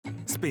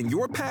Spin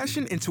your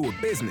passion into a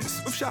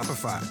business with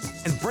Shopify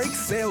and break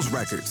sales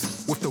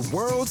records with the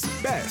world's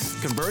best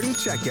converting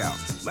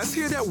checkout. Let's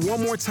hear that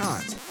one more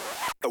time.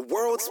 The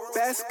world's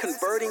best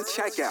converting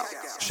checkout.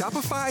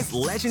 Shopify's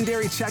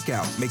legendary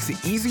checkout makes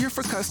it easier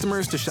for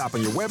customers to shop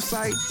on your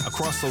website,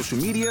 across social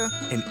media,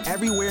 and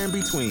everywhere in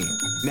between.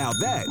 Now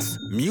that's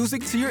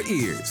music to your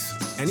ears.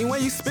 Any way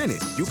you spin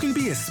it, you can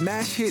be a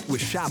smash hit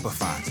with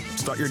Shopify.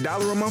 Start your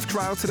 $1 a month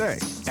trial today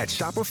at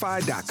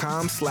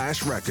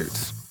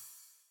shopify.com/records.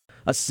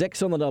 A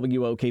 6 on the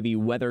WOKV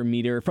weather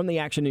meter from the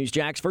Action News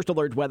Jax First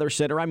Alert Weather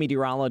Center. I'm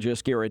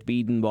meteorologist Garrett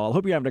Biedenball.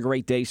 Hope you're having a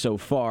great day so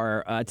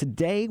far.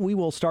 Today, we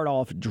will start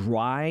off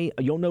dry.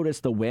 You'll notice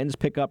the winds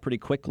pick up pretty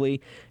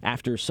quickly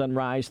after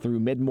sunrise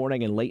through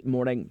mid-morning and late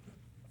morning.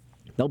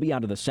 They'll be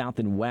out of the south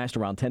and west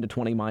around 10 to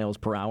 20 miles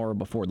per hour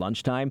before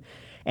lunchtime.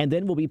 And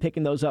then we'll be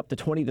picking those up to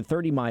 20 to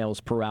 30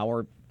 miles per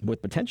hour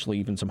with potentially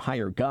even some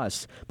higher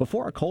gusts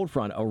before a cold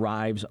front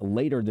arrives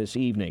later this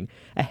evening.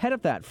 Ahead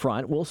of that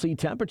front, we'll see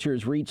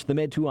temperatures reach the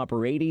mid to upper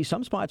 80s.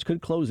 Some spots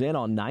could close in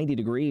on 90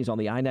 degrees on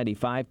the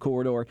I-95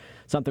 corridor.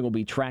 Something we'll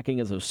be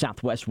tracking as those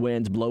southwest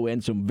winds blow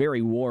in some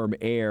very warm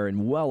air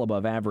and well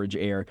above average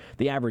air.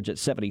 The average at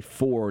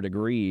 74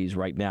 degrees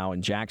right now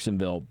in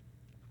Jacksonville.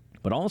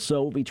 But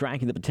also, we'll be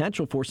tracking the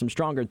potential for some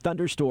stronger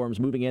thunderstorms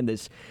moving in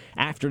this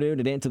afternoon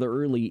and into the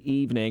early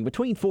evening.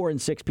 Between 4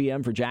 and 6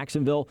 p.m. for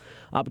Jacksonville,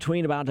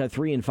 between about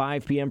 3 and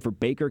 5 p.m. for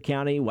Baker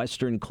County,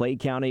 western Clay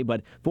County,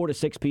 but 4 to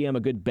 6 p.m. a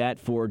good bet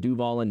for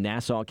Duval and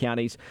Nassau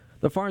counties.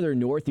 The farther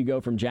north you go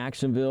from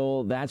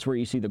Jacksonville, that's where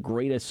you see the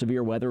greatest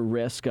severe weather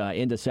risk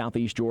into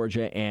southeast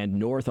Georgia and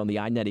north on the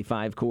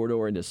I-95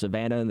 corridor into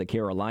Savannah and the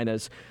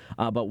Carolinas.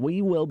 But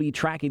we will be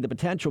tracking the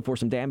potential for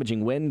some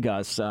damaging wind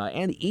gusts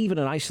and even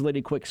an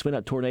isolated quick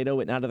spin-up tornado,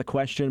 not out of the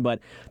question. But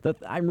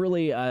I'm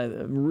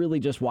really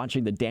just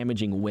watching the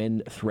damaging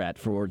wind threat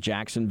for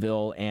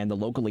Jacksonville and the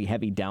locally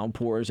heavy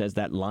downpours as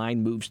that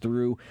line moves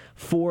through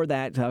for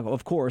that,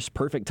 of course,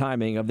 perfect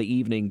timing of the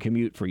evening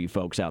commute for you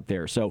folks out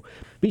there. So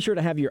be sure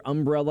to have your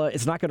umbrella.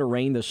 It's not going to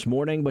rain this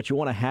morning, but you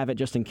want to have it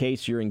just in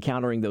case you're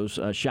encountering those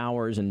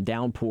showers and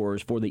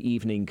downpours for the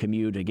evening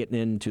commute, getting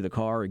into the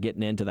car or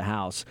getting into the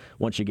house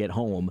once you get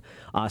home.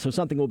 So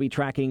something we'll be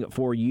tracking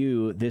for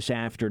you this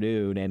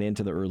afternoon and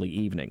into the early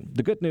evening.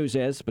 The good news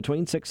is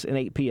between 6 and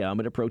 8 p.m.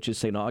 it approaches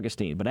St.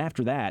 Augustine, but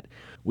after that,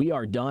 we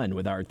are done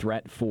with our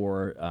threat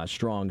for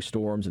strong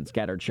storms and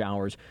scattered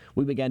showers.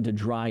 We begin to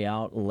dry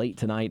out late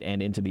tonight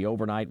and into the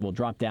overnight. We'll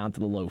drop down to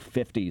the low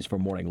 50s for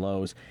morning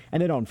lows.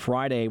 And then on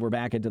Friday, we're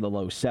back into the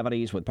low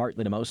 70s with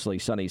partly to mostly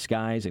sunny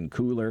skies and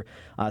cooler.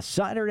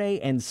 Saturday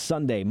and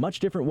Sunday, much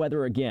different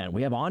weather again.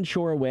 We have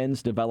onshore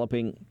winds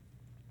developing.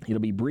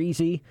 It'll be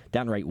breezy,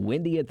 downright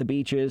windy at the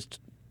beaches,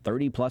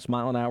 30-plus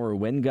mile-an-hour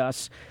wind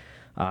gusts.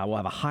 We'll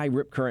have a high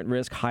rip current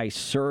risk, high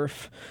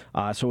surf,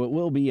 so it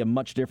will be a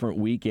much different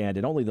weekend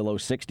and only the low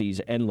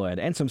 60s inland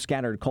and some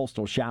scattered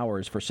coastal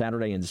showers for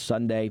Saturday and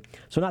Sunday.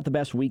 So not the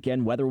best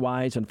weekend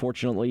weather-wise,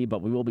 unfortunately,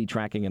 but we will be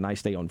tracking a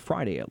nice day on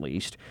Friday at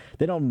least.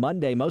 Then on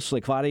Monday, mostly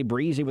cloudy,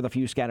 breezy with a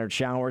few scattered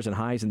showers and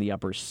highs in the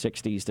upper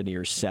 60s to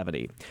near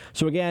 70.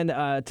 So again,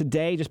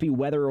 today, just be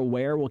weather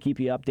aware. We'll keep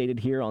you updated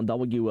here on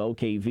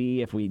WOKV.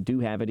 If we do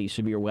have any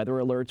severe weather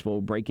alerts,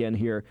 we'll break in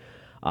here.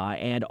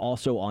 And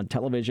also on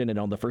television and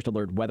on the First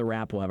Alert weather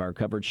app. We'll have our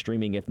coverage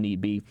streaming if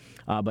need be.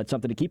 But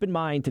something to keep in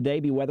mind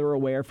today, be weather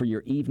aware for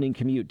your evening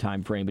commute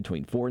time frame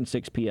between 4 and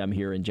 6 p.m.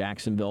 here in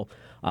Jacksonville.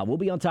 We'll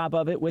be on top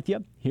of it with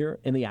you here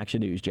in the Action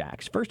News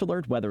Jax First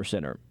Alert Weather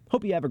Center.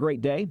 Hope you have a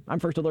great day.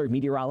 I'm First Alert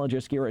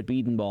meteorologist Garrett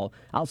Biedenball.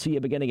 I'll see you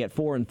beginning at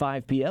 4 and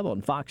 5 p.m.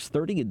 on Fox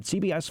 30 and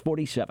CBS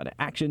 47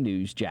 Action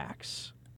News Jax.